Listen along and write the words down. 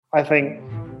I think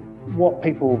what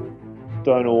people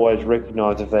don't always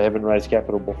recognise if they haven't raised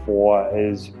capital before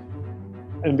is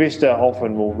an investor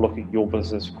often will look at your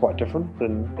business quite different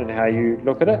than how you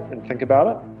look at it and think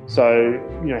about it. So,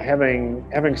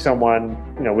 having someone,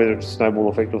 whether it's Snowball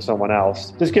Effect or someone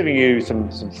else, just giving you some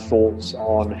thoughts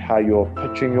on how you're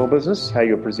pitching your business, how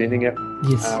you're presenting it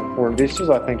for investors,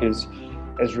 I think is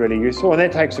really useful. And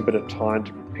that takes a bit of time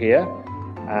to prepare.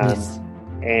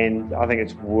 And I think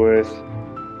it's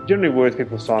generally worth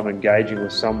people's time engaging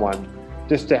with someone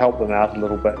just to help them out a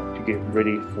little bit to get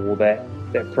ready for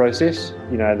that process.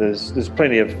 There's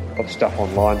plenty of stuff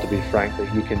online, to be frank,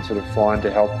 that you can sort of find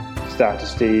to help start to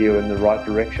steer you in the right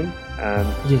direction.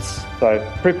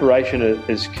 So preparation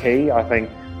is key. I think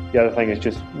the other thing is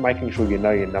just making sure you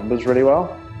know your numbers really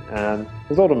well.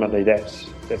 Because ultimately that's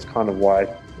kind of why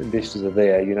investors are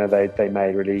there. They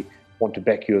may really want to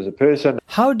back you as a person.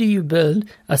 How do you build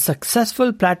a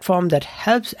successful platform that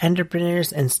helps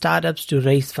entrepreneurs and startups to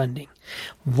raise funding?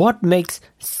 What makes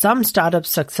some startups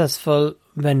successful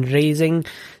when raising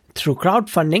through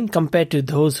crowdfunding compared to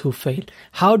those who fail?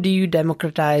 How do you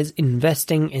democratize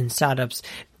investing in startups?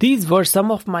 These were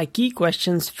some of my key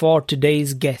questions for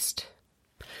today's guest.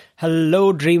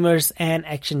 Hello, dreamers and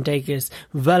action takers.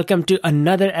 Welcome to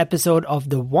another episode of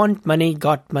the Want Money,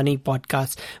 Got Money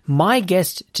podcast. My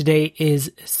guest today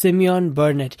is Simeon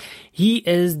Burnett. He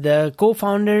is the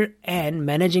co-founder and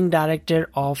managing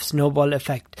director of Snowball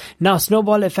Effect. Now,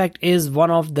 Snowball Effect is one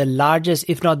of the largest,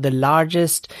 if not the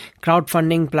largest,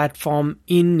 crowdfunding platform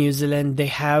in New Zealand. They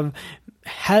have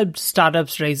helped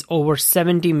startups raise over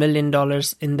 $70 million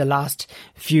in the last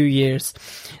few years.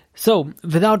 So,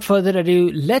 without further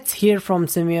ado, let's hear from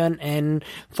Simeon and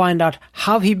find out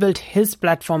how he built his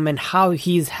platform and how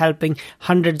he's helping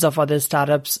hundreds of other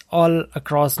startups all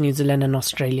across New Zealand and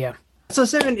Australia. So,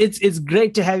 Simeon, it's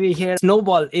great to have you here.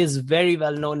 Snowball is very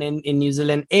well known in New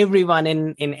Zealand. Everyone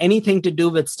in anything to do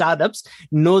with startups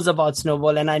knows about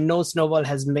Snowball. And I know Snowball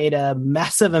has made a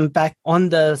massive impact on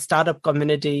the startup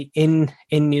community in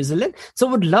New Zealand. So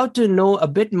would love to know a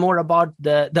bit more about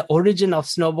the origin of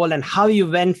Snowball and how you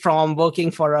went from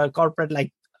working for a corporate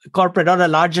or a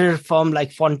larger firm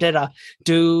like Fonterra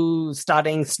to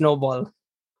starting Snowball.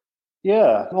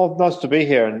 Yeah, well, nice to be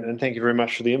here, and thank you very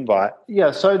much for the invite. Yeah,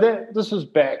 so this was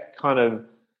back kind of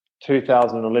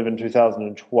 2011,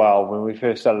 2012 when we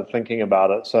first started thinking about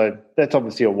it. So that's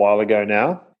obviously a while ago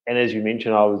now. And as you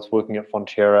mentioned, I was working at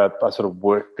Fonterra. I sort of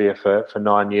worked there for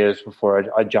 9 years before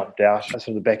I jumped out, sort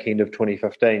of the back end of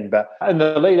 2015. But in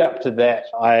the lead up to that,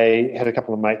 I had a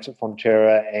couple of mates at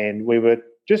Fonterra, and we were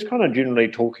just kind of generally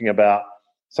talking about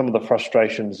some of the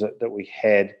frustrations that we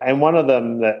had. And one of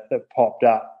them that popped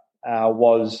up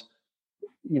was,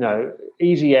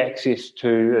 easy access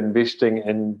to investing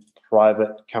in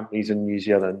private companies in New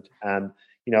Zealand. A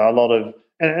lot of,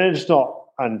 and it's not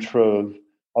untrue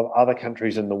of other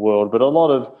countries in the world, but a lot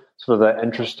of sort of the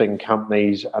interesting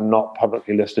companies are not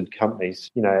publicly listed companies,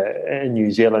 in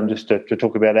New Zealand, just to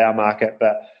talk about our market.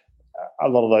 But a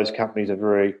lot of those companies are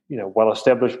very,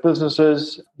 well-established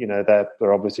businesses.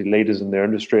 They're obviously leaders in their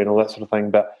industry and all that sort of thing,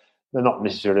 but they're not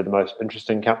necessarily the most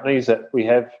interesting companies that we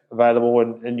have available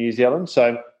in New Zealand.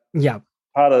 So yeah,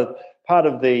 part of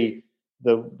the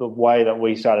way that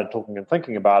we started talking and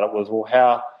thinking about it was, well,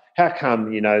 how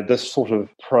come, this sort of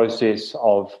process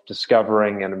of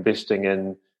discovering and investing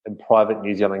in private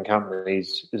New Zealand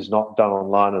companies is not done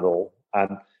online at all.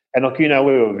 And look, we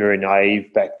were very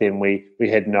naive back then. We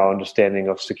had no understanding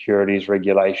of securities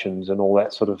regulations and all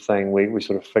that sort of thing. We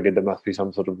sort of figured there must be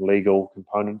some sort of legal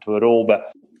component to it all.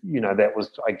 But, that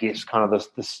was, I guess, kind of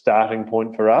the starting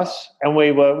point for us. And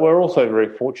we're also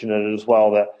very fortunate as well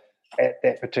that at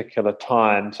that particular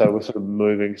time, so we're sort of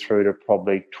moving through to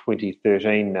probably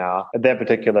 2013 now, at that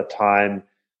particular time,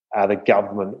 the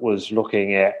government was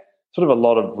looking at sort of a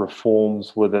lot of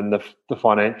reforms within the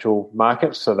financial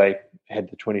markets. So they had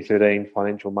the 2013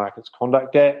 Financial Markets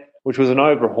Conduct Act, which was an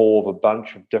overhaul of a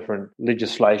bunch of different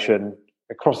legislation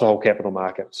across the whole capital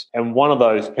markets. And one of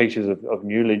those pieces of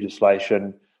new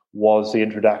legislation was the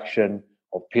introduction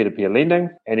of peer-to-peer lending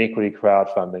and equity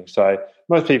crowdfunding. So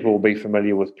most people will be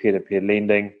familiar with peer-to-peer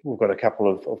lending. We've got a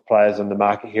couple of players in the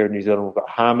market here in New Zealand. We've got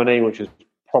Harmoney, which is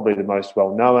probably the most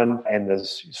well-known, and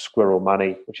there's Squirrel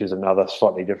Money, which is another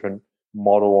slightly different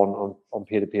model on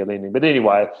peer-to-peer lending. But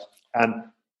anyway,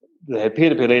 they had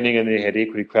peer-to-peer lending and they had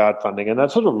equity crowdfunding, and they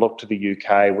sort of looked to the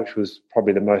UK, which was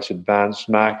probably the most advanced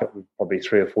market, probably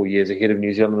 3 or 4 years ahead of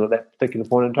New Zealand at that particular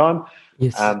point in time,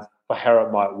 for how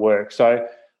it might work. So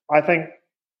I think,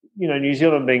 New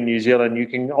Zealand being New Zealand, you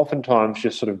can oftentimes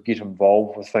just sort of get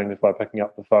involved with things by picking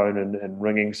up the phone and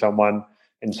ringing someone,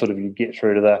 and sort of you get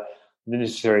through to the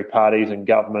necessary parties and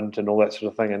government and all that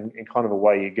sort of thing, and kind of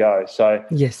away you go. So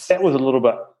Yes. that was a little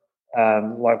bit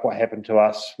like what happened to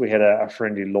us. We had a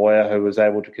friendly lawyer who was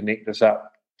able to connect us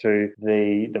up to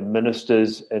the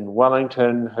ministers in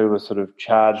Wellington, who were sort of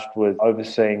charged with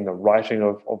overseeing the writing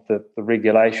of the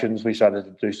regulations. We started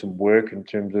to do some work in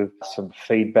terms of some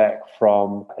feedback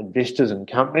from investors and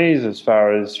companies as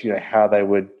far as how they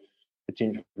would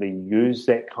potentially use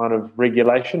that kind of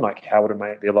regulation, like how would it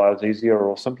make their lives easier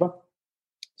or simpler.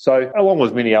 So along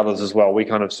with many others as well, we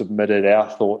kind of submitted our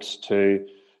thoughts to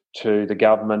the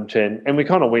government, and we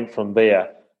kind of went from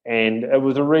there. And it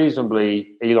was a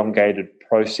reasonably elongated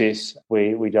process.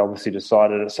 We'd obviously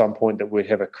decided at some point that we'd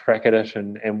have a crack at it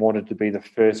and wanted to be the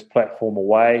first platform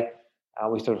away.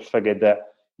 We sort of figured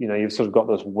that, you've sort of got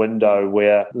this window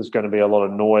where there's going to be a lot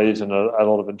of noise and a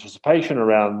lot of anticipation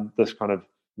around this kind of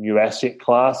new asset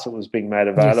class that was being made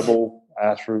available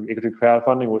through equity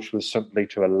crowdfunding, which was simply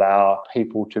to allow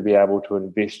people to be able to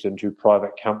invest into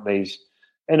private companies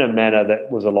in a manner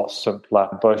that was a lot simpler,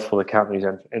 both for the companies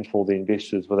and for the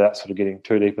investors, without sort of getting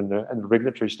too deep into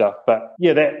regulatory stuff. But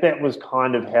yeah, that was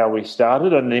kind of how we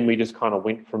started, and then we just kind of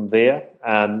went from there.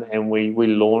 And we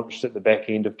launched at the back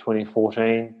end of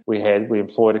 2014. We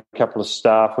employed a couple of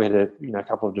staff. We had a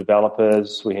couple of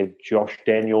developers. We had Josh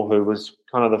Daniel, who was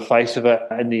kind of the face of it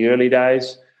in the early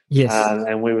days. Yes.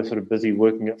 And we were sort of busy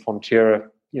working at Fonterra,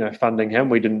 funding him.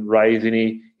 We didn't raise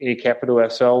any capital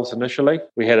ourselves initially.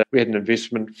 We had an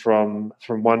investment from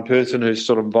one person who's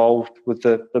sort of involved with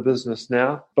the business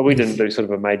now, but we didn't do sort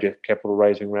of a major capital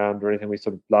raising round or anything. We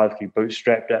sort of largely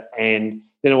bootstrapped it, and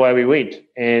then away we went.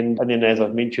 And then, as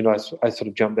I've mentioned, I sort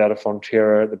of jumped out of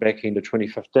Fonterra at the back end of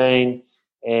 2015,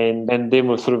 and then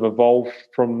we've sort of evolved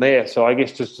from there. So I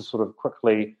guess just to sort of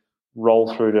quickly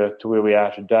roll through to where we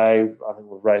are today, I think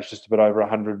we've raised just a bit over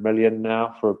 100 million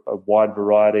now for a wide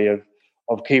variety of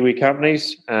Kiwi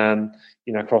companies,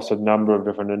 across a number of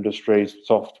different industries,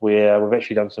 software. We've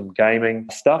actually done some gaming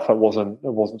stuff. It wasn't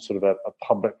sort of a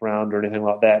public round or anything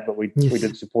like that, but we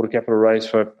did support a capital raise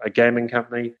for a gaming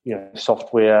company,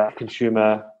 software,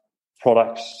 consumer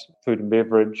products, food and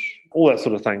beverage, all that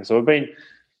sort of thing. So we've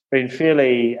been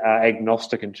fairly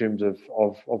agnostic in terms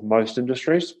of most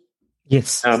industries.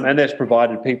 Yes. And that's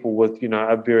provided people with,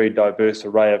 a very diverse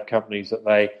array of companies that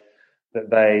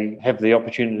they have the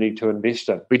opportunity to invest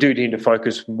in. We do tend to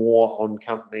focus more on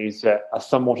companies that are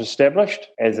somewhat established,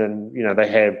 as in, they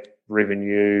have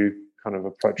revenue kind of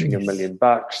approaching $1 million.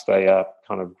 They are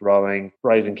kind of growing,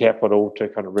 raising capital to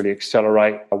kind of really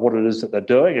accelerate what it is that they're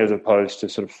doing, as opposed to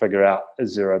sort of figure out,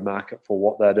 is there a market for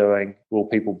what they're doing? Will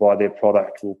people buy their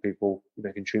product? Will people,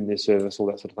 consume their service? All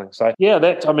that sort of thing. So yeah,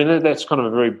 that's kind of a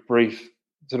very brief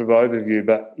sort of overview,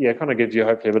 but yeah, it kind of gives you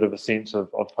hopefully a bit of a sense of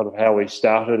kind of how we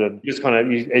started. And just kind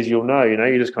of, as you'll know,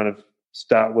 you just kind of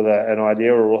start with an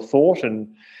idea or a thought,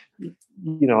 and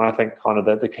I think kind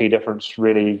of the key difference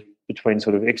really between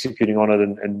sort of executing on it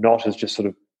and not is just sort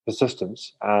of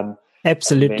persistence.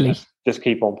 Absolutely. Just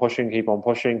keep on pushing, keep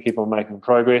on making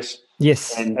progress.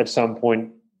 Yes. And at some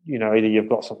point, either you've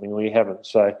got something or you haven't.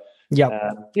 So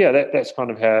that's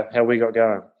kind of how we got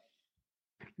going.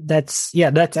 That's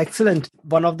excellent.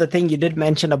 One of the things you did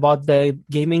mention about the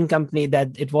gaming company, that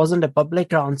it wasn't a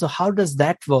public round. So how does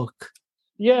that work?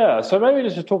 Yeah, so maybe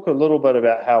just to talk a little bit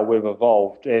about how we've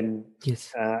evolved. And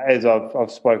as I've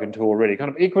spoken to already,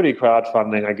 kind of equity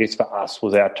crowdfunding, I guess for us,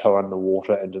 was our toe in the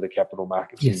water into the capital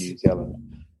markets in New Zealand.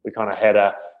 We kind of had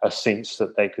a sense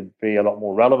that they could be a lot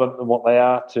more relevant than what they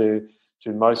are to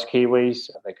most Kiwis.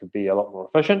 They could be a lot more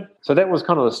efficient. So that was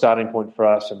kind of the starting point for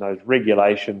us, and those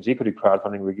regulations, equity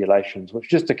crowdfunding regulations, which,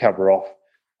 just to cover off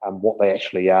what they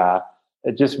actually are,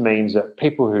 it just means that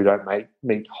people who don't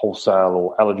meet wholesale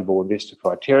or eligible investor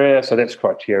criteria, so that's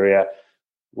criteria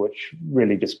which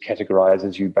really just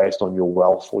categorizes you based on your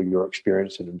wealth or your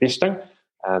experience in investing.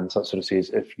 So it sort of says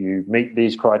if you meet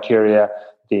these criteria,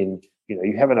 then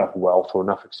you have enough wealth or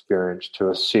enough experience to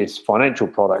assess financial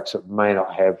products that may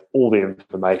not have all the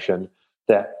information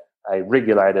that a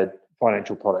regulated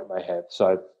financial product may have.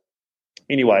 So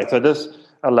anyway, so this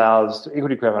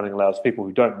equity crowdfunding allows people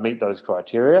who don't meet those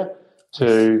criteria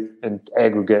to, in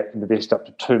aggregate, invest up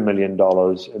to $2 million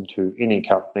into any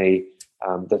company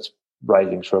that's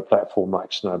raising through a platform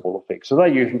like Snowball Effect. So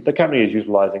the company is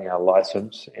utilising our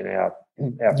license and our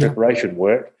preparation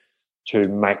work to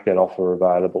make that offer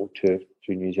available to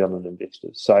New Zealand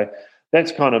investors. So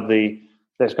that's kind of the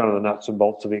nuts and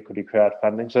bolts of equity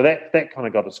crowdfunding. So that kind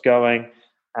of got us going.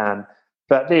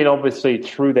 But then obviously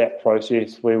through that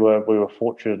process, we were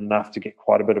fortunate enough to get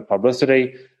quite a bit of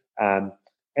publicity.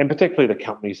 and particularly the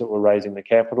companies that were raising the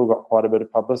capital got quite a bit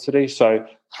of publicity. So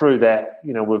through that,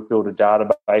 we've built a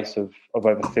database of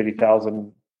over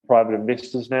 30,000 private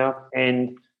investors now.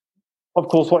 And of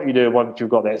course, what you do once you've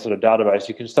got that sort of database,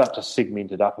 you can start to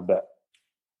segment it up a bit.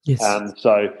 Yes.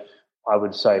 So I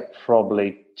would say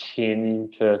probably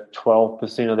 10 to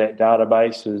 12% of that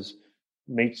database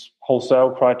meets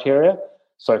wholesale criteria.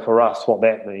 So for us, what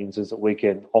that means is that we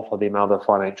can offer them other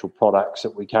financial products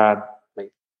that we can't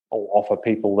meet, or offer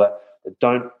people that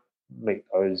don't meet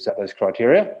those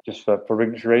criteria, just for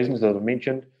regulatory reasons, as I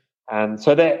mentioned. And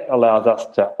so that allows us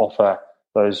to offer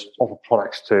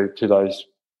products to those,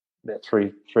 that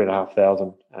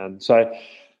 3,500. And so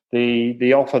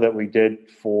the offer that we did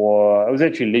it was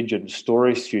actually Legend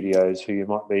Story Studios, who you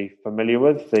might be familiar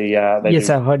with. They yes,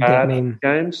 I've heard that name.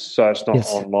 Games, so it's not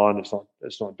online,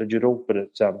 it's not digital, but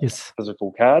it's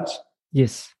physical cards.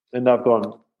 Yes, and they've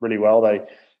gone really well. They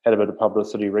had a bit of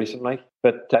publicity recently,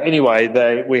 but anyway,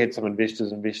 we had some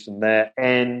investors invest in that,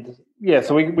 and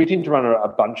so we tend to run a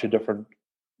bunch of different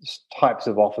types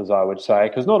of offers, I would say,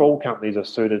 because not all companies are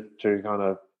suited to kind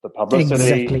of the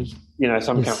publicity. Exactly.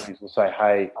 Some companies will say,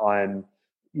 hey,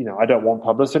 I don't want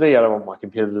publicity. I don't want my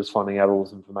competitors finding out all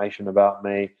this information about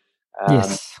me.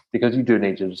 Because you do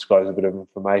need to disclose a bit of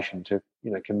information to,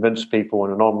 convince people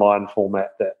in an online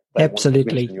format that they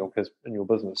absolutely want to invest in your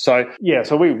business.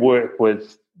 So we work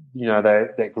with,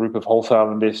 that group of wholesale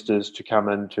investors to come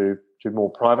into more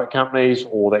private companies,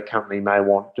 or that company may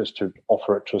want just to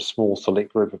offer it to a small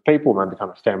select group of people, maybe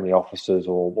kind of family offices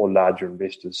or larger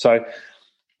investors. So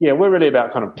we're really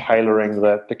about kind of tailoring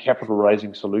the capital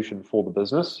raising solution for the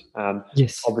business.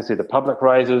 Obviously, the public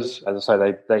raises, as I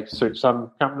say, they suit some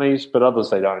companies, but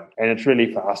others they don't. And it's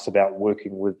really for us about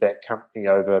working with that company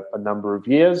over a number of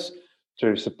years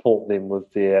to support them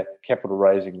with their capital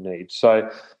raising needs. So,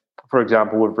 for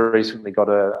example, we've recently got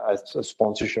a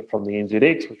sponsorship from the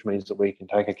NZX, which means that we can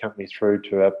take a company through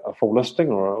to a full listing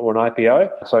or an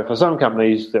IPO. So for some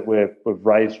companies that we've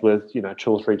raised with, 2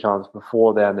 or 3 times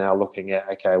before, they're now looking at,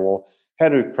 okay, well, how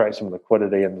do we create some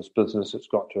liquidity in this business that's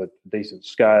got to a decent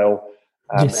scale?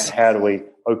 And how do we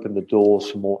open the doors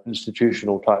for more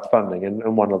institutional type funding?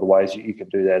 And one of the ways that you can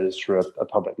do that is through a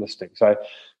public listing. So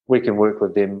we can work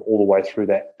with them all the way through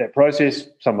that process.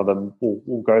 Some of them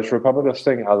will go through a public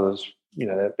listing, others,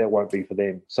 that won't be for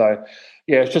them. So,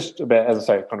 it's just about, as I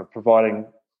say, kind of providing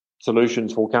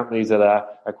solutions for companies that are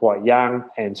quite young,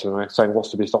 and so saying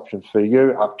what's the best option for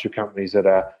you, up to companies that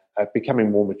are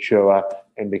becoming more mature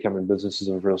and becoming businesses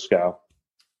of real scale.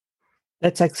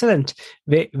 That's excellent.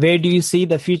 Where do you see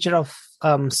the future of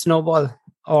Snowball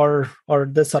or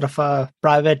the sort of a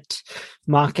private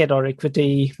market or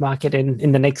equity market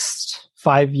in the next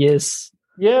 5 years?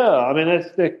 I mean,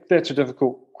 that's a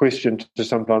difficult question to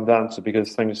sometimes answer,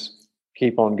 because things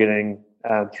keep on getting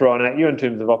thrown at you in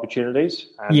terms of opportunities.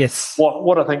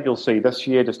 What I think you'll see this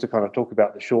year, just to kind of talk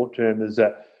about the short term, is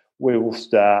that we will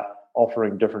start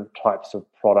offering different types of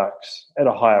products at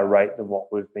a higher rate than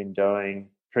what we've been doing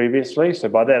previously. So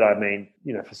by that I mean,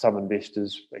 for some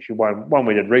investors, actually one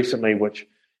we did recently, which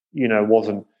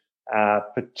wasn't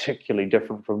particularly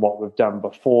different from what we've done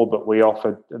before, but we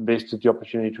offered investors the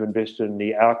opportunity to invest in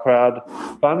the Our Crowd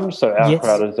fund. So Our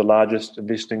Crowd is the largest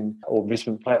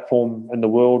investment platform in the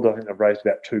world. I think they've raised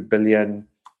about $2 billion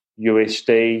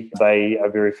USD. They are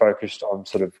very focused on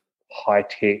sort of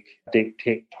high-tech, deep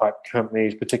tech type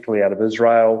companies, particularly out of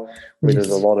Israel, where there's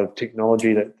a lot of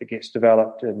technology that gets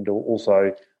developed, and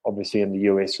also obviously in the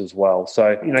US as well.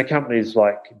 So, companies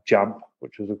like Jump,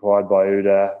 which was acquired by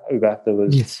Uber, there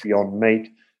was Beyond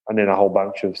Meat, and then a whole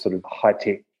bunch of sort of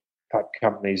high-tech type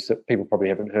companies that people probably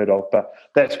haven't heard of, but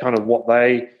that's kind of what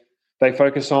they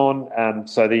focus on.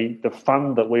 So the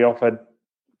fund that we offered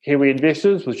Kiwi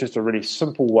investors was just a really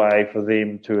simple way for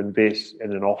them to invest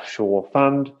in an offshore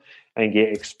fund and get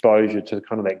exposure to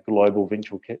kind of that global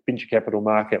venture capital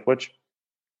market, which,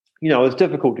 is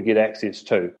difficult to get access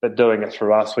to. But doing it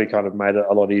through us, we kind of made it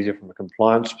a lot easier from a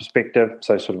compliance perspective.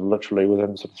 So sort of literally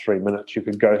within sort of 3 minutes, you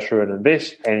could go through and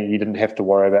invest, and you didn't have to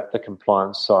worry about the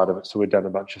compliance side of it. So we've done a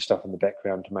bunch of stuff in the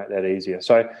background to make that easier.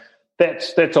 So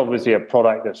that's obviously a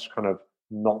product that's kind of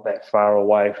not that far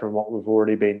away from what we've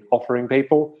already been offering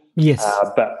people.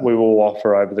 But we will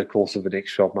offer over the course of the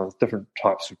next 12 months different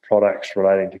types of products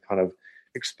relating to kind of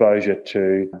exposure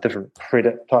to different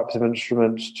credit types of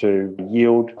instruments, to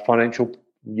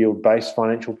yield-based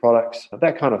financial products,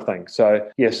 that kind of thing. So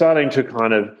starting to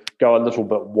kind of go a little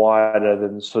bit wider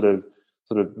than sort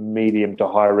of medium to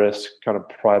high risk kind of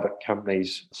private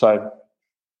companies. So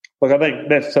look, I think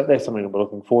that's something that we're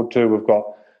looking forward to. We've got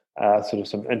sort of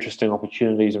some interesting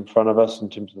opportunities in front of us in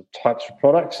terms of the types of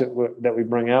products that we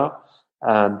bring out.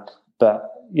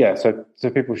 But yeah, so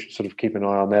people should sort of keep an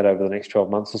eye on that over the next 12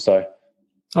 months or so.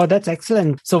 Oh, that's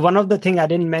excellent. So one of the things I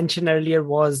didn't mention earlier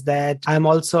was that I'm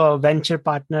also a venture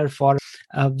partner for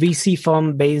a VC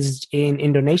firm based in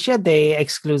Indonesia. They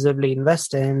exclusively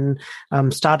invest in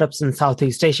startups in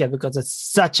Southeast Asia because it's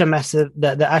such a massive,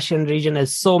 the ASEAN region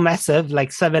is so massive,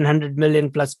 like 700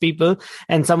 million plus people.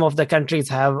 And some of the countries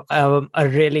have a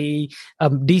really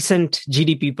decent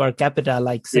GDP per capita,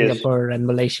 like Singapore and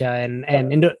Malaysia. And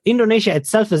Indonesia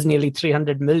itself is nearly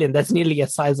 300 million. That's nearly a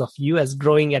size of US,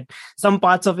 growing at some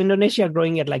parts of Indonesia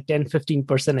growing at like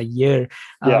 10-15% a year,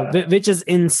 which is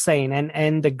insane.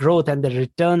 And the growth and the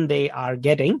return they are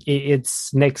getting,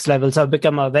 it's next level. So I've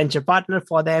become a venture partner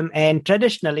for them. And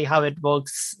traditionally how it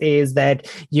works is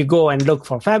that you go and look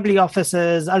for family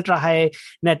offices, ultra high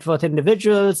net worth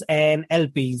individuals, and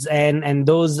LPs. And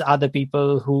those are the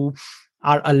people who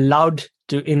are allowed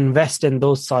to invest in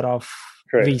those sort of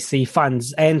VC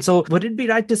funds. And so would it be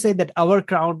right to say that our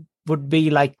crowd would be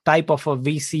like type of a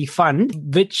VC fund,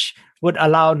 which would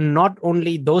allow not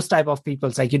only those type of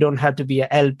people, like you don't have to be a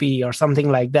LP or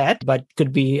something like that, but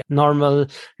could be normal,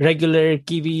 regular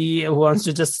Kiwi who wants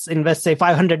to just invest, say,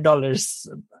 $500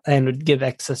 and would give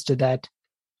access to that?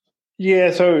 Yeah,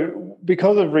 so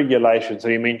because of regulation, so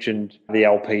you mentioned the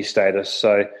LP status.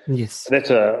 So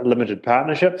that's a limited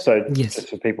partnership. So just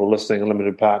for people listening, a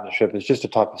limited partnership is just a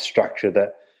type of structure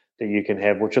that you can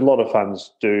have, which a lot of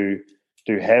funds do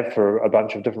have for a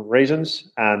bunch of different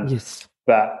reasons.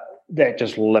 But that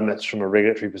just limits from a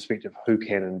regulatory perspective who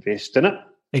can invest in it.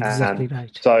 Exactly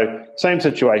right. So same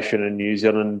situation in New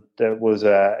Zealand. It was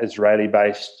a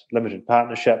Israeli-based limited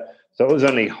partnership. So it was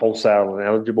only wholesale and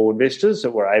eligible investors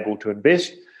that were able to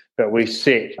invest. But we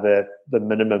set the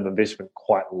minimum investment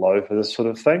quite low for this sort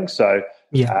of thing. So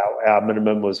our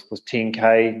minimum was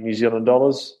 10K New Zealand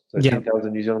dollars, so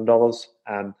 10,000 New Zealand dollars.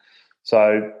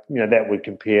 So that would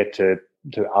compare to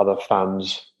other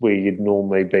funds where you'd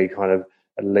normally be kind of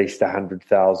at least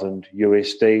 100,000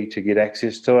 USD to get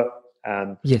access to it.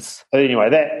 So anyway,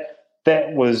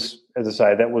 that was, as I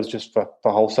say, that was just for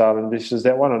wholesale investors,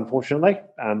 that one, unfortunately.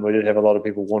 We did have a lot of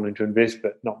people wanting to invest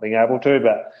but not being able to.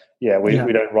 But we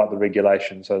don't write the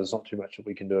regulation, so there's not too much that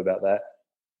we can do about that.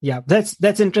 Yeah,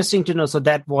 that's interesting to know. So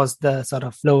that was the sort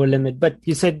of lower limit. But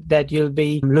you said that you'll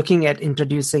be looking at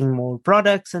introducing more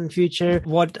products in future.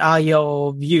 What are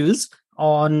your views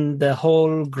on the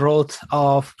whole growth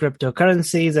of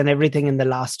cryptocurrencies and everything in the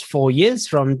last 4 years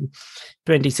from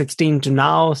 2016 to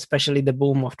now, especially the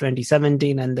boom of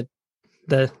 2017 and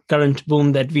the current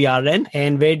boom that we are in?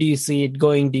 And where do you see it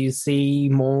going? Do you see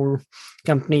more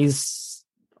companies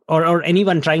or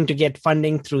anyone trying to get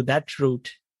funding through that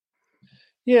route?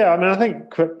 Yeah, I mean, I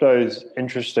think crypto is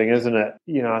interesting, isn't it?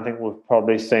 I think we've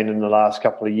probably seen in the last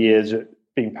couple of years it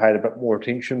being paid a bit more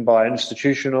attention by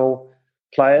institutional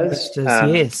players.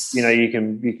 Yes. You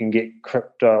can get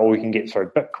crypto, or you can get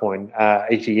Bitcoin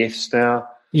ETFs now.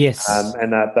 Yes.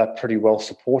 And they're pretty well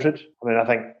supported. I mean, I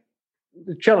think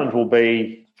the challenge will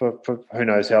be for who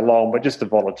knows how long, but just the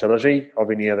volatility of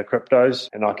any of the cryptos.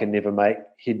 And I can never make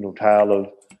head nor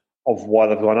tail of why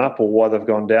they've gone up or why they've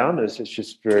gone down. It's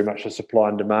just very much a supply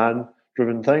and demand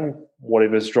driven thing.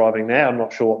 Whatever's driving that, I'm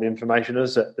not sure what the information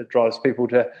is that drives people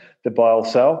to buy or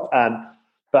sell.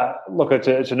 But look,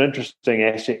 it's an interesting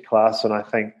asset class, and I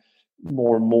think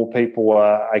more and more people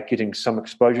are getting some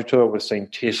exposure to it. We've seen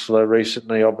Tesla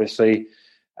recently, obviously,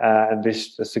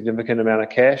 invest a significant amount of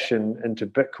cash into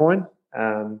Bitcoin.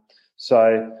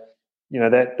 So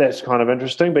that's kind of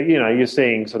interesting. But you're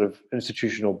seeing sort of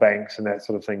institutional banks and that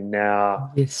sort of thing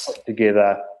now put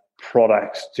together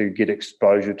products to get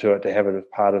exposure to it, to have it as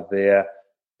part of their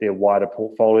wider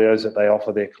portfolios that they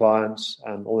offer their clients,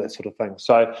 and all that sort of thing.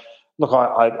 So look,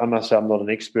 I must say I'm not an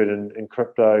expert in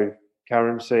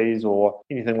cryptocurrencies or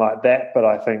anything like that, but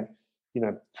I think,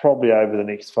 probably over the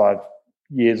next 5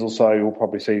 years or so, you'll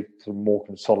probably see some more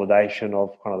consolidation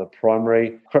of kind of the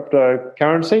primary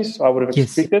cryptocurrencies, I would have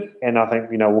expected. And I think,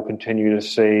 we'll continue to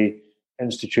see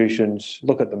institutions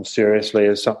look at them seriously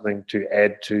as something to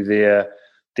add to their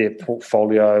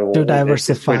portfolio or to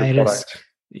diversify risk.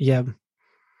 Yeah.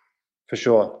 For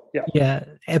sure. Yeah,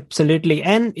 absolutely.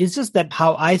 And it's just that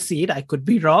how I see it, I could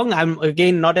be wrong. I'm,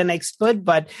 again, not an expert,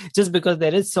 but just because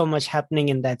there is so much happening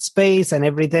in that space and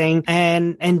everything,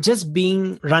 and just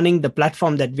running the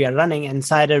platform that we are running,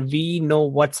 Insider, we know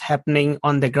what's happening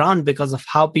on the ground because of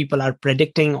how people are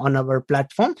predicting on our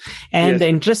platform. And the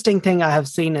interesting thing I have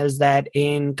seen is that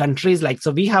in countries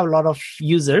so we have a lot of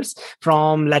users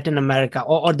from Latin America,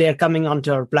 or they're coming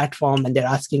onto our platform and they're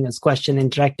asking us questions,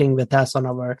 interacting with us on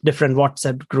our different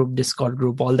WhatsApp groups group, Discord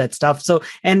group, all that stuff. So,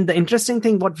 and the interesting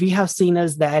thing, what we have seen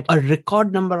is that a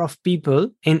record number of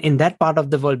people in that part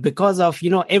of the world, because of,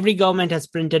 every government has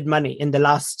printed money in the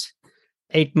last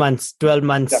 8 months, 12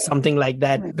 months, something like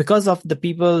that. Because of the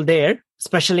people there,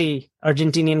 especially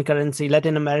Argentinian currency,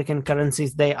 Latin American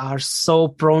currencies, they are so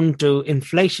prone to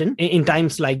inflation in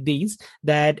times like these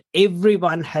that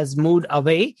everyone has moved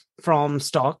away from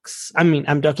stocks. I mean,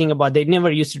 I'm talking about they never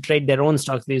used to trade their own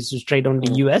stocks. They used to trade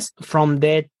only US, from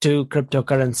there to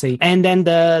cryptocurrency. And then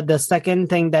the second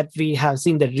thing that we have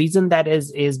seen, the reason that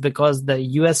is because the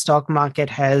US stock market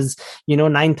has,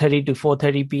 9:30 to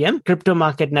 4:30 p.m. Crypto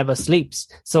market never sleeps.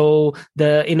 So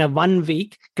in a 1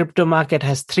 week, crypto market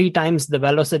has 3 times the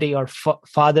velocity or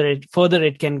further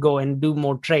it can go and do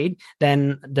more trade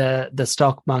than the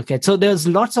stock market. So there's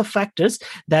lots of factors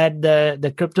that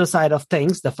the crypto side of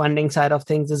things, the funding side of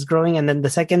things is growing. And then the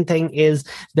second thing is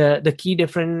the key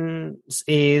difference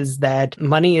is that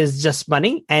money is just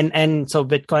money. And so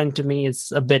Bitcoin to me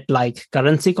is a bit like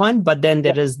currency coin, but then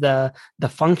there is the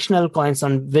functional coins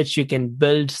on which you can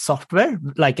build software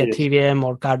like Ethereum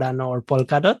or Cardano or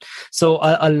Polkadot. So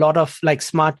a lot of like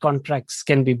smart contracts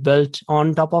can be built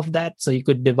on top of that. So you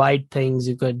could divide things,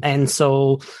 and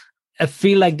so I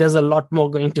feel like there's a lot more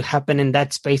going to happen in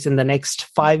that space in the next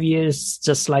 5 years,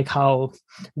 just like how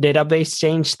database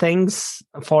changed things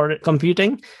for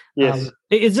computing. Yes.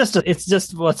 It's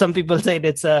just what some people say.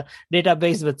 It's a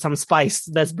database with some spice.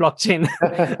 That's blockchain.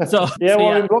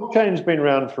 Blockchain's been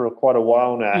around for quite a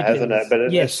while now, hasn't it?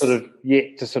 But it's sort of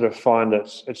yet to sort of find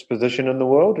its position in the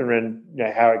world and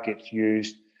how it gets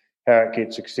used, how it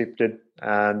gets accepted.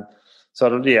 I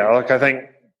think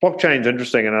blockchain's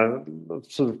interesting, and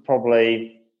sort of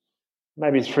probably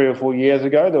maybe 3 or 4 years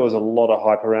ago, there was a lot of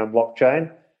hype around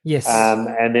blockchain. Yes.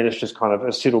 And then it's just kind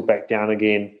of settled back down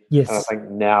again. Yes. And I think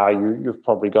now you've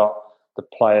probably got the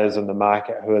players in the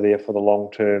market who are there for the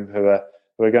long term, who are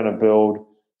going to build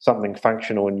something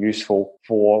functional and useful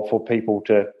for people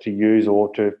to use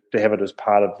or to have it as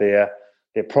part of their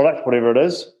product, whatever it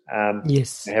is.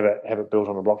 Yes. Have it built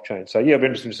on a blockchain. So it'll be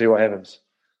interesting to see what happens.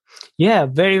 Yeah,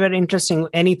 very, very interesting.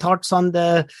 Any thoughts on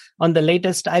the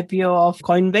latest IPO of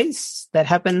Coinbase that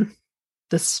happened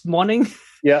this morning?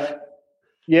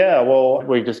 Yeah, well,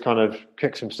 we just kind of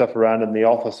kicked some stuff around in the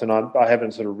office, and I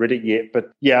haven't sort of read it yet.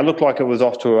 But yeah, it looked like it was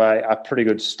off to a pretty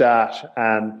good start.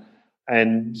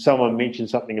 And someone mentioned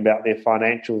something about their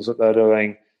financials, that they're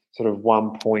doing sort of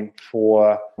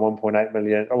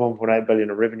 1.8 billion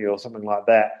of revenue or something like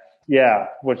that. Yeah,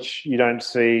 which you don't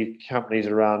see companies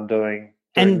around doing.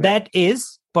 And that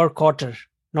is per quarter,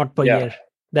 not per year.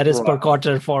 That is per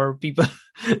quarter for people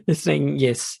listening,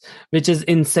 yes, which is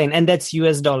insane. And that's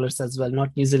US dollars as well,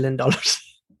 not New Zealand dollars.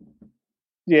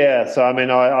 Yeah, so I mean,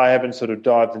 I haven't sort of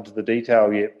dived into the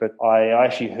detail yet, but I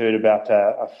actually heard about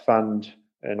a fund,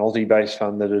 an Aussie-based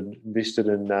fund that had invested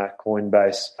in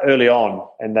Coinbase early on,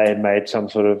 and they had made some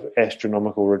sort of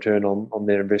astronomical return on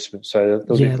their investment. So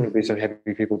there'll definitely be some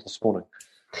happy people this morning.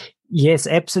 Yes,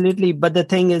 absolutely. But the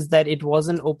thing is that it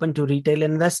wasn't open to retail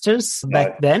investors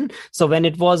back then. So when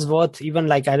it was worth even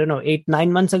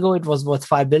 8-9 months ago, it was worth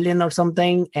 5 billion or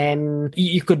something. And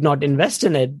you could not invest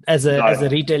in it as a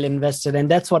retail investor. And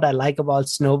that's what I like about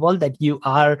Snowball, that you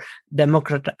are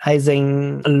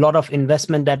democratizing a lot of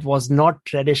investment that was not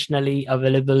traditionally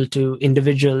available to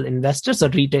individual investors or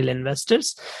retail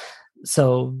investors.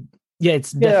 So yeah,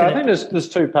 it's definitely. Yeah, I think there's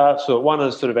 2 parts to it. One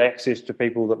is sort of access to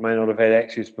people that may not have had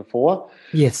access before.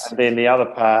 Yes. And then the other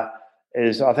part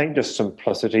is, I think, just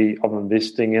simplicity of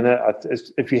investing in it.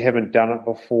 If you haven't done it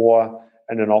before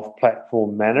in an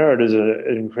off-platform manner, it is an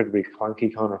incredibly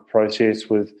clunky kind of process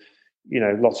with,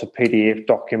 lots of PDF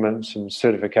documents and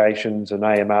certifications and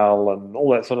AML and all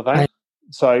that sort of thing.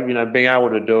 So, being able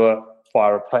to do it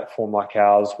via a platform like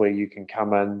ours, where you can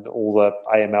come in, all the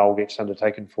AML gets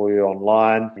undertaken for you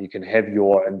online. You can have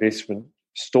your investment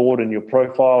stored in your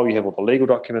profile. You have all the legal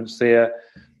documents there.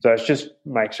 So it just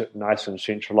makes it nice and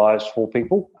centralized for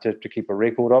people to keep a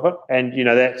record of it. And,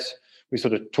 we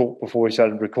sort of talked before we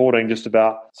started recording just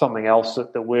about something else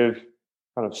that we've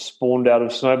kind of spawned out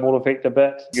of Snowball Effect a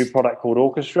bit. New product called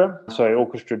Orchestra. So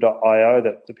orchestra.io,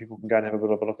 that people can go and have a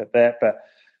bit of a look at that. But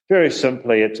very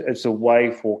simply, it's a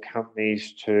way for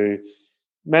companies to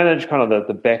manage kind of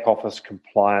the back office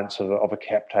compliance of a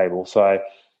cap table. So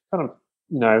kind of,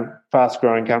 fast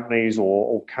growing companies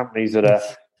or companies that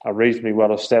are reasonably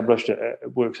well established,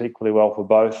 it works equally well for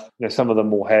both. Some of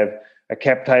them will have a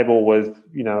cap table with,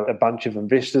 a bunch of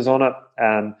investors on it.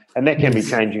 And that can be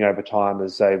changing over time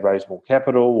as they raise more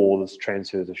capital or there's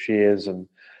transfers of shares. And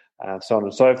so on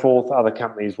and so forth. Other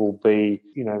companies will be,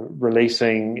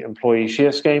 releasing employee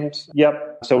share schemes.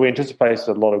 Yep. So we anticipate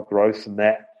a lot of growth in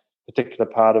that particular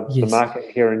part of the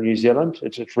market here in New Zealand.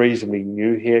 It's reasonably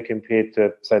new here compared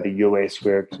to, say, the US,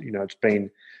 where it's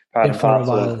been part and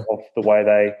parcel of the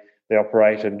way they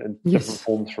operate in different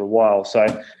forms for a while. So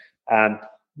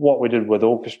what we did with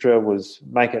Orchestra was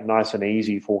make it nice and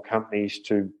easy for companies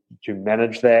to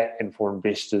manage that, and for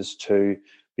investors to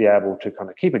be able to kind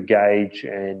of keep a gauge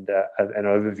and an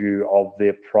overview of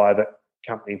their private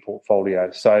company portfolio.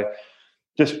 So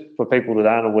just for people that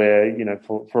aren't aware,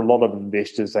 for a lot of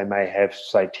investors, they may have,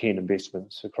 say, 10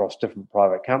 investments across different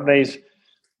private companies.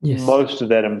 Yes. Most of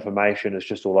that information is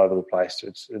just all over the place.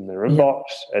 It's in their inbox.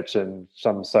 It's in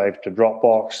some saved to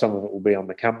Dropbox. Some of it will be on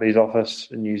the company's office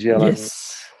in New Zealand.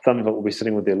 Yes. Some of it will be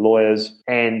sitting with their lawyers.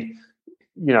 And,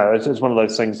 it's one of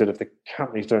those things that if the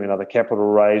company's doing another capital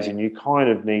raise, and you kind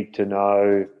of need to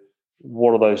know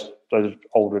what are those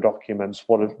older documents,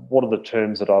 what are the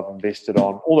terms that I've invested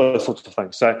on, all those sorts of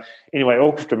things. So anyway,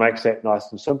 Orchestra makes that nice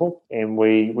and simple, and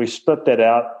we split that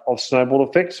out of Snowball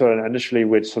Effect. So initially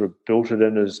we'd sort of built it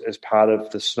in as part of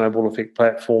the Snowball Effect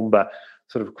platform, but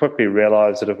sort of quickly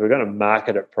realised that if we're going to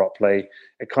market it properly,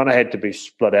 it kind of had to be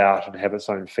split out and have its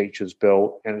own features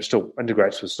built, and it still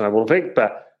integrates with Snowball Effect,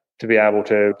 but to be able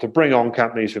to bring on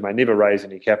companies who may never raise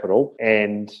any capital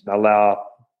and allow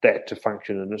that to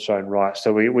function in its own right.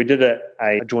 So we did a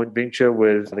joint venture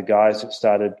with the guys that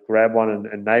started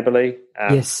GrabOne and Neighbourly.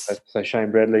 Yes. So Shane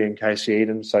Bradley and Casey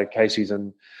Eden. So Casey's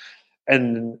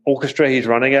in Orchestra, he's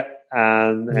running it,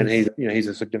 and he's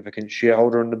a significant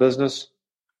shareholder in the business.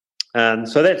 And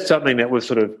so that's something that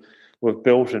we've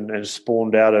built and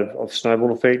spawned out of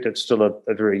Snowball Effect. It's still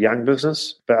a very young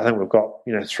business, but I think we've got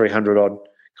 300 odd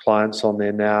clients on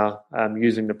there now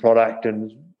using the product,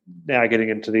 and now getting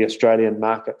into the Australian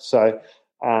market. So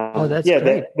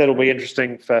great. That'll be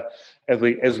interesting for as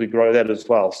we grow that as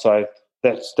well. So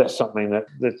that's something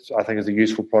that I think is a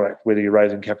useful product, whether you're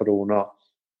raising capital or not.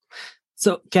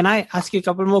 So can I ask you a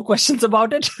couple more questions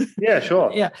about it? Yeah,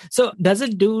 sure. Yeah. So does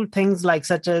it do things like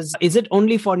such as, is it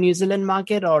only for New Zealand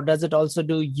market, or does it also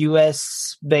do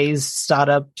US based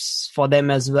startups for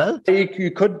them as well? You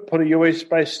could put a US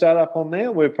based startup on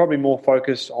there. We're probably more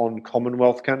focused on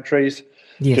Commonwealth countries.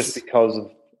 Yes. Just because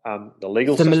of the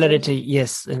legal similarity,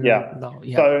 systems. Yes.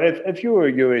 So if you were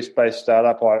a US-based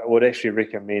startup, I would actually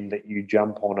recommend that you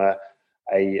jump on a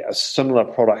similar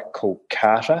product called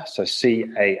Carta, so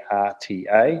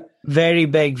CARTA. Very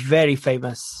big, very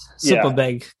famous, super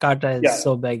big. Carta is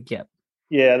so big,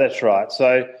 Yeah, that's right.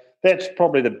 So that's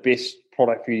probably the best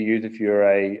product for you to use if you're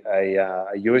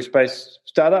a US-based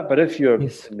startup. But if you're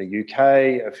in the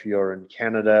UK, if you're in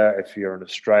Canada, if you're in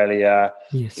Australia,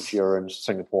 if you're in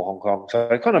Singapore, Hong Kong,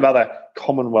 so kind of other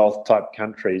Commonwealth type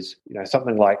countries,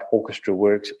 something like Orchestra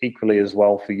works equally as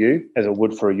well for you as it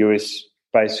would for a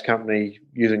US-based company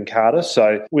using Carta.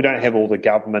 So we don't have all the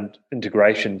government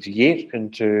integrations yet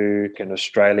in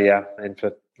Australia and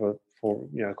for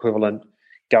equivalent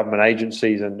government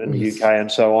agencies in the UK and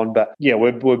so on. But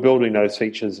we're building those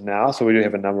features now. So we do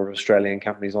have a number of Australian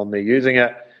companies on there using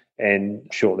it. And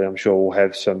shortly, I'm sure we'll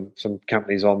have some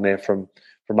companies on there from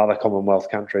other Commonwealth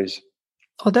countries.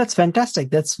 Oh, that's fantastic.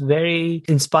 That's very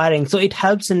inspiring. So it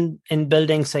helps in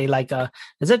building, say,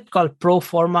 is it called pro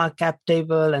forma cap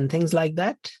table and things like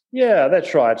that? Yeah,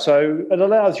 that's right. So it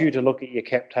allows you to look at your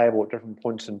cap table at different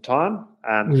points in time.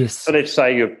 So let's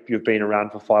say you've been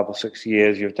around for 5 or 6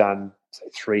 years, you've done, say,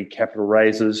 3 capital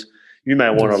raises. You may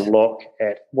want to look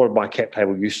at what my cap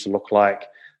table used to look like.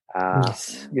 My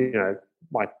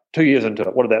 2 years into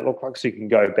it, what did that look like? So you can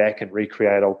go back and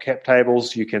recreate old cap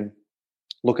tables. You can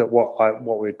look at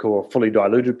what we'd call a fully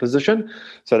diluted position.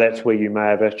 So that's where you may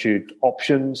have issued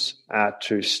options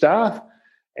to staff,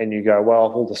 and you go, well,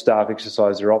 if all the staff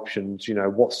exercise their options,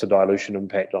 what's the dilution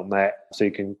impact on that? So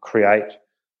you can create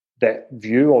that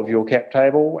view of your cap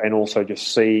table and also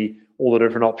just see all the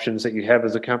different options that you have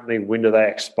as a company. When do they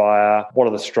expire? What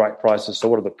are the strike prices? So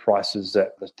what are the prices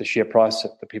that the share price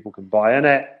that the people can buy in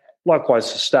at?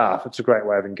 Likewise for staff, it's a great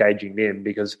way of engaging them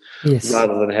because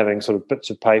rather than having sort of bits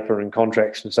of paper and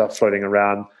contracts and stuff floating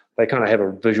around, they kind of have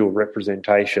a visual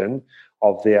representation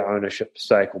of their ownership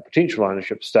stake or potential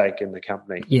ownership stake in the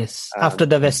company. Yes, after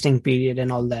the vesting period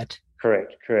and all that.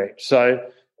 Correct. So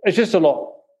it's just a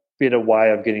lot better way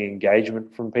of getting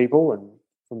engagement from people and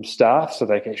from staff so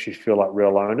they can actually feel like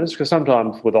real owners, because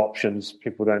sometimes with options,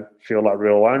 people don't feel like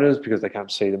real owners because they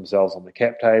can't see themselves on the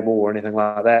cap table or anything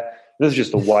like that. This is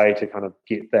just a way to kind of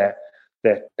get that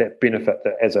that benefit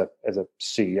that as a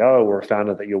CEO or a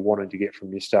founder that you're wanting to get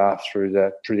from your staff through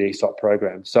the ESOP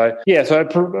program. So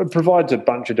it provides a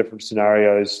bunch of different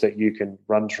scenarios that you can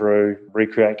run through,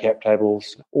 recreate cap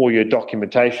tables, all your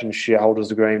documentation,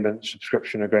 shareholders agreements,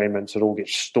 subscription agreements. It all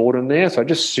gets stored in there. So it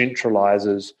just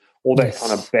centralizes all that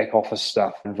kind of back office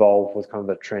stuff involved with kind of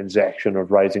the transaction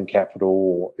of raising capital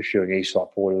or issuing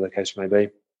ESOP or whatever the case may be.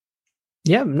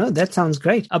 Yeah, no, that sounds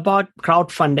great. About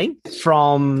crowdfunding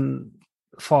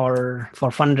for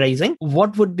fundraising,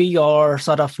 what would be your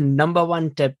sort of number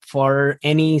one tip for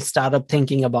any startup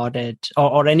thinking about it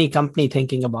or any company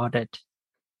thinking about it?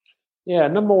 Yeah,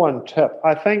 number one tip.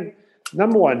 I think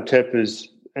number one tip is,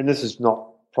 and this is not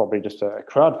probably just a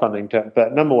crowdfunding tip,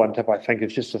 but number one tip I think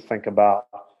is just to think about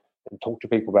and talk to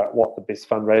people about what the best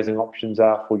fundraising options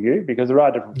are for you, because there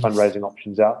are different fundraising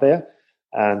options out there.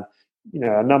 And,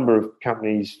 a number of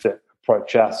companies that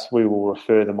approach us, we will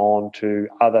refer them on to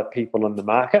other people in the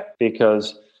market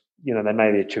because, they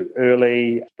may be too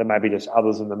early. There may be just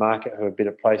others in the market who are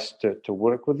better placed to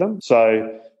work with them.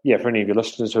 So, for any of your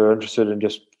listeners who are interested in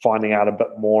just finding out a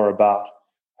bit more about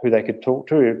who they could talk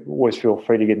to, always feel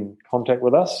free to get in contact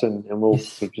with us and we'll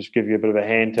sort of just give you a bit of a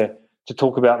hand to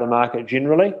talk about the market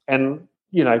generally. And,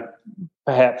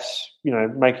 perhaps,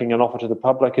 making an offer to the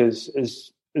public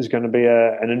is going to be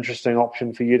an interesting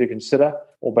option for you to consider,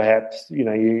 or perhaps, you're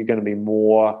going to be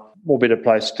more better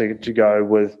placed to go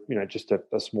with, just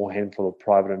a small handful of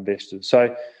private investors.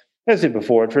 So, as I said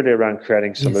before, it's really around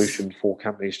creating solutions for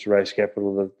companies to raise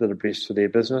capital that are best for their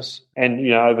business. And,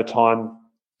 over time,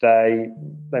 they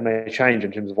may change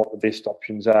in terms of what the best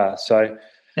options are. So,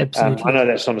 absolutely. I know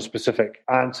that's not a specific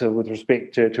answer with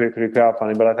respect to equity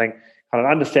crowdfunding, but I think kind of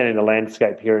understanding the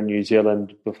landscape here in New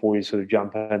Zealand before you sort of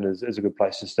jump in is a good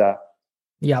place to start.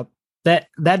 Yeah,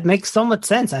 that makes so much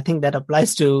sense. I think that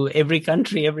applies to every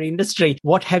country, every industry.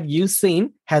 What have you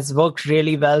seen has worked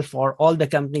really well for all the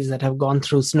companies that have gone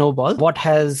through Snowball? What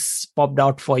has popped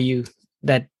out for you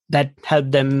that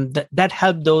helped them, that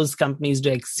helped those companies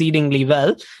do exceedingly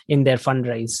well in their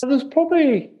fundraise? There's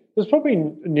probably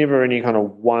never any kind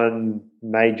of one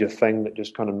major thing that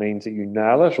just kind of means that you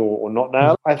nail it or not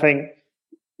nail it. I think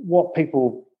what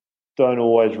people don't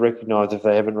always recognize if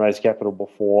they haven't raised capital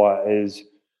before is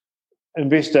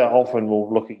investor often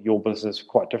will look at your business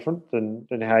quite different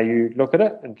than how you look at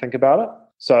it and think about it.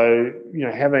 So,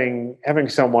 having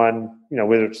someone,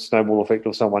 whether it's Snowball Effect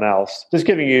or someone else, just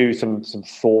giving you some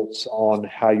thoughts on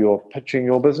how you're pitching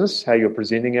your business, how you're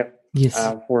presenting it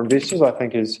for investors, I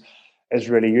think is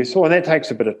really useful. And that takes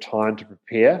a bit of time to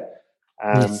prepare.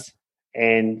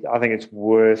 And I think it's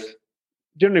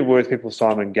generally worth people's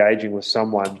time engaging with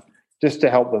someone just to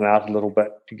help them out a little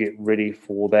bit to get ready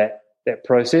for that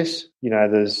process.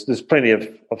 There's plenty of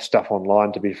stuff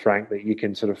online, to be frank, that you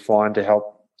can sort of find to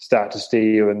help start to steer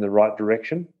you in the right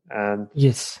direction.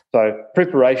 So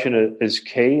preparation is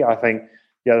key. I think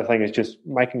the other thing is just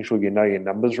making sure you know your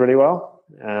numbers really well.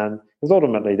 Because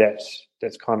ultimately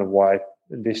that's kind of why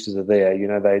investors are there.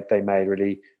 They may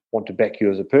really want to back you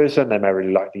as a person. They may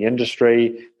really like the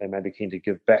industry. They may be keen to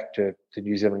give back to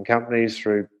New Zealand companies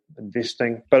through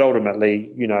investing. But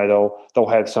ultimately, they'll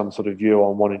have some sort of view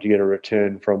on wanting to get a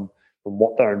return from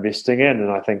what they're investing in.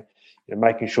 And I think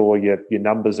making sure your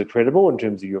numbers are credible in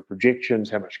terms of your projections,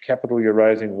 how much capital you're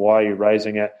raising, why you're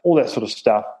raising it, all that sort of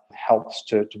stuff helps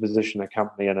to position a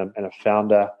company and a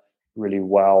founder really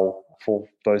well for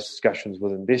those discussions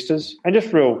with investors. And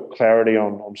just real clarity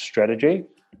on strategy.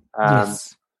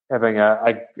 Having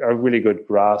a really good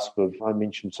grasp of, I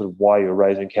mentioned sort of why you're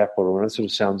raising capital, and it sort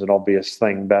of sounds an obvious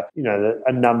thing, but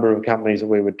a number of companies that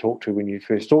we would talk to when you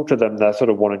first talk to them, they're sort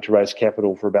of wanting to raise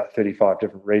capital for about 35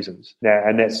 different reasons. Now,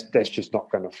 and that's just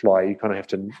not going to fly. You kind of have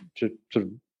to sort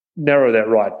of narrow that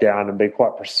right down and be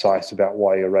quite precise about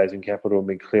why you're raising capital and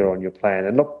be clear on your plan.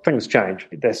 And look, things change.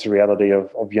 That's the reality of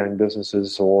young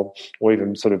businesses or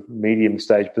even sort of medium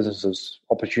stage businesses.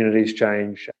 Opportunities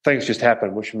change. Things just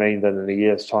happen, which mean that in a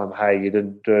year's time, hey, you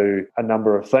didn't do a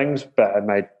number of things, but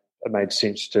it made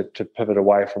sense to pivot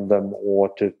away from them or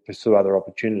to pursue other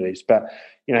opportunities. But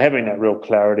having that real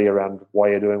clarity around why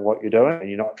you're doing what you're doing, and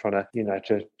you're not trying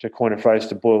to coin a phrase,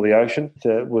 to boil the ocean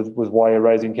with why you're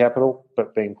raising capital,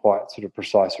 but being quite sort of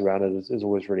precise around it is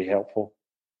always really helpful.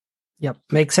 Yep,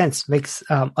 makes sense. Makes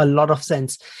a lot of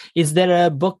sense. Is there a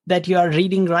book that you are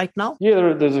reading right now?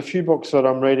 Yeah, there's a few books that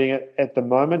I'm reading at the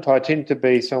moment. I tend to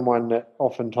be someone that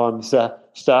oftentimes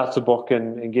starts a book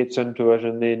and gets into it,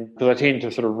 and then, because I tend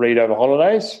to sort of read over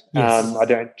holidays, I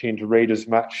don't tend to read as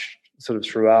much sort of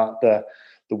throughout the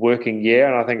the working year.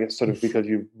 And I think it's sort of because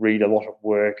you read a lot at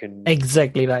work and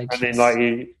exactly right. And then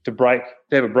to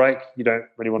have a break, you don't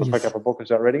really want to pick up a book and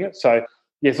start reading it. So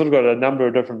yeah, sort of got a number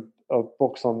of different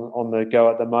books on the go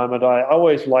at the moment. I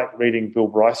always like reading Bill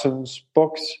Bryson's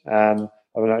books. I'm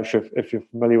not sure if you're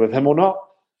familiar with him or not.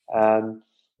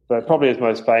 But probably his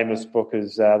most famous book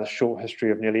is The Short History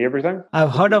of Nearly Everything.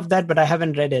 I've heard of that, but I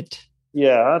haven't read it.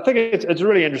 Yeah, I think it's a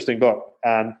really interesting book.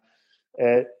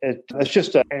 It's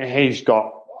just he's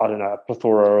got, I don't know, a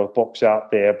plethora of books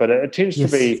out there, but it tends to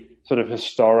be sort of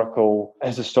historical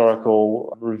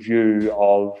review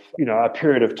of, a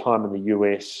period of time in the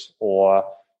US or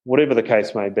whatever the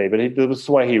case may be. But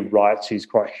the way he writes, he's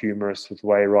quite humorous with the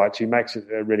way he writes. He makes it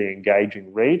a really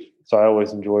engaging read. So I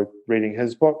always enjoy reading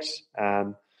his books.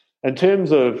 In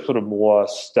terms of sort of more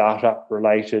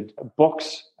startup-related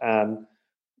books,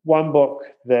 one book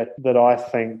that I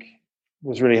think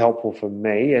was really helpful for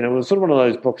me, and it was sort of one of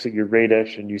those books that you read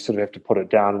it and you sort of have to put it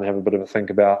down and have a bit of a think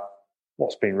about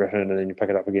what's been written, and then you pick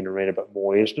it up again and read a bit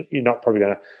more. You're not probably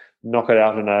going to knock it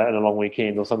out in a long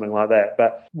weekend or something like that.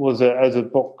 But it was a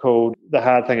book called The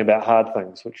Hard Thing About Hard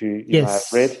Things, which you may have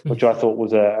read, which I thought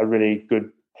was a really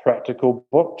good practical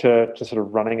book to sort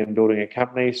of running and building a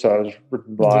company. So it was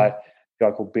written by a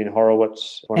guy called Ben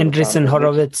Horowitz. Andreessen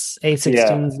Horowitz,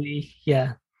 A16Z.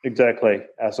 Yeah. Exactly.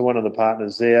 So one of the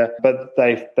partners there, but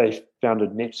they founded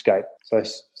Netscape. So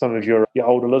some of your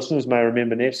older listeners may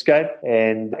remember Netscape.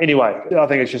 And anyway, I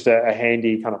think it's just a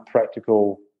handy kind of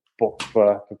practical book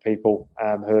for people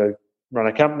who run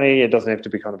a company. It doesn't have to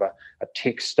be kind of a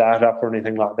tech startup or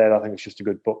anything like that. I think it's just a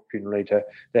good book generally to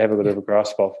have a bit of a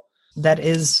grasp of. That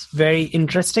is very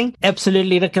interesting.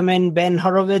 Absolutely recommend Ben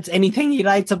Horowitz. Anything he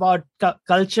writes about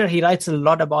culture, he writes a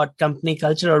lot about company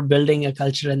culture or building a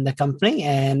culture in the company.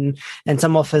 And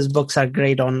some of his books are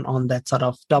great on that sort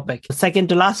of topic. Second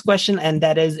to last question, and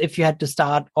that is, if you had to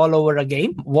start all over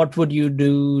again, what would you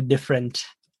do different?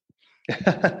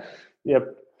 Yeah,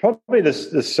 probably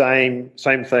the same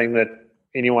thing that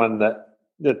anyone that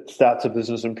starts a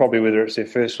business, and probably whether it's their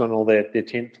first one or their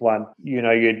 10th one,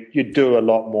 you'd do a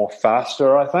lot more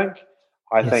faster, I think.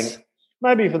 I think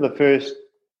maybe for the first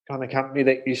kind of company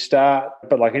that you start,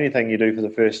 but like anything you do for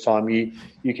the first time, you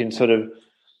can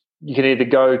either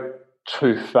go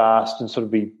too fast and sort of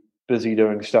be busy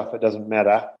doing stuff that doesn't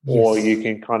matter, or you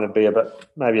can kind of be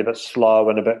maybe a bit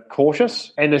slow and a bit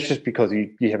cautious. And it's just because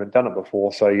you haven't done it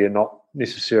before, so you're not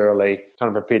necessarily kind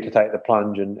of prepared to take the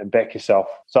plunge and back yourself.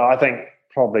 So I think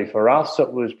probably for us,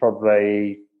 it was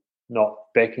probably not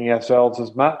backing ourselves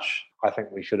as much. I think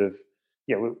we should have,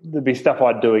 there'd be stuff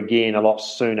I'd do again a lot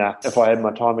sooner if I had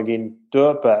my time again, do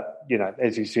it. But,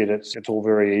 as you said, it's all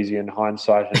very easy in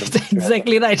hindsight. That's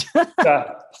exactly right.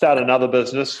 Start another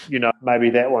business, maybe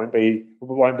that won't be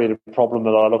the problem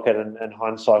that I look at in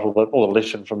hindsight, or the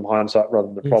lesson from hindsight rather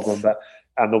than the problem, but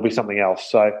there'll be something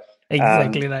else. So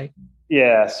exactly right.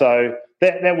 Yeah, so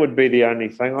that would be the only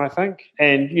thing, I think.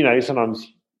 And, sometimes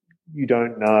you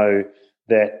don't know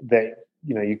that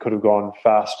you could have gone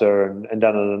faster and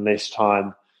done it in less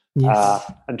time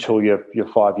until you're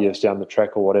 5 years down the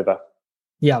track or whatever.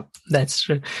 Yeah, that's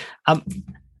true.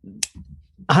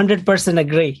 100%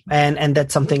 agree. And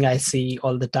that's something I see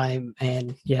all the time.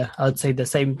 And I would say the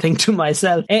same thing to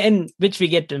myself, and which we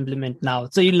get to implement now.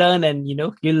 So you learn and,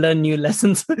 you learn new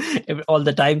lessons all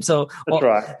the time. So that's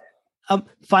right.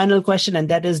 Final question, and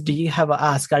that is, do you have a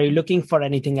ask? Are you looking for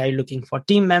anything? Are you looking for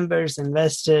team members,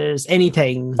 investors,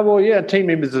 anything? Well, yeah, team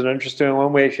members is an interesting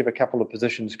one. We actually have a couple of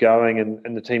positions going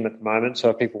in the team at the moment. So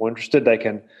if people are interested, they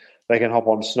can hop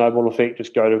on Snowball Effect,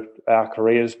 just go to our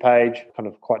careers page, kind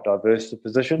of quite diverse the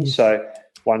positions. Yes. So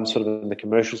one sort of in the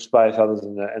commercial space, others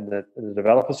in the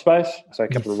developer space. So a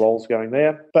couple of roles going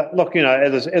there. But look,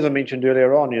 as I mentioned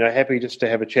earlier on, happy just to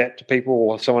have a chat to people,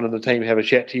 or someone in the team have a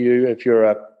chat to you if you're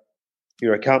a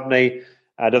company.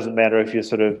 It doesn't matter if you're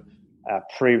sort of a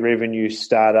pre-revenue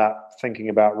startup thinking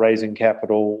about raising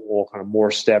capital, or kind of more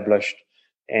established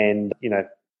and, a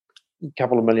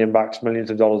couple of $1 million, millions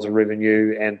of dollars of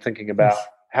revenue, and thinking about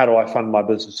how do I fund my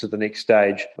business to the next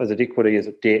stage? Is it equity? Is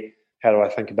it debt? How do I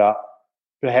think about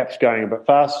perhaps going a bit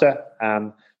faster,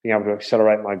 being able to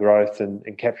accelerate my growth and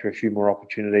capture a few more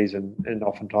opportunities, and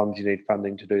oftentimes you need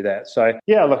funding to do that. So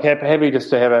look, happy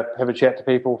just to have a chat to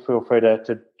people. Feel free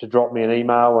to drop me an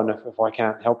email, and if I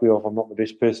can't help you, or if I'm not the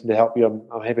best person to help you,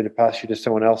 I'm happy to pass you to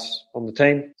someone else on the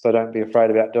team. So don't be afraid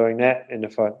about doing that. And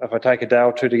if I take a day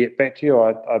or two to get back to you,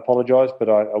 I apologise, but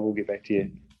I will get back to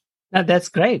you. That's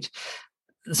great.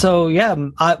 So yeah,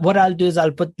 what I'll do is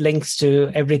I'll put links to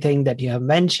everything that you have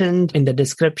mentioned in the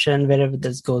description wherever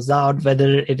this goes out,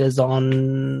 whether it is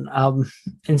on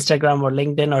Instagram or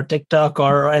LinkedIn or TikTok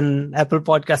or an Apple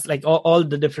Podcast, like all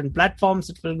the different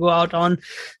platforms it will go out on.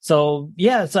 So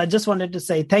yeah, so I just wanted to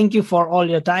say thank you for all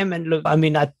your time. And look, I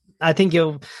mean, I think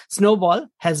your Snowball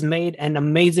has made an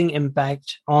amazing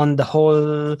impact on the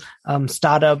whole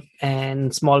startup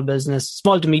and small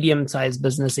to medium sized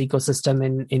business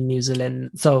ecosystem in New Zealand.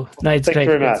 So no, it's great.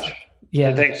 Thanks very much. Yeah.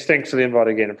 And thanks for the invite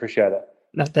again. Appreciate it.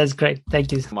 No, that's great.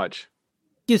 Thank you so much.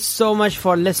 Thank you so much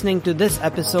for listening to this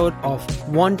episode of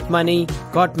Want Money,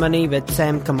 Got Money with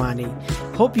Sam Kamani.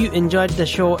 Hope you enjoyed the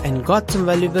show and got some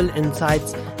valuable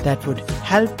insights that would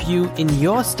help you in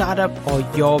your startup or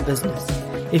your business.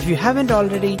 If you haven't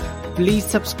already, please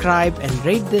subscribe and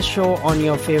rate this show on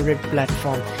your favorite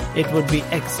platform. It would be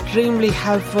extremely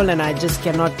helpful and I just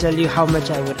cannot tell you how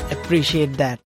much I would appreciate that.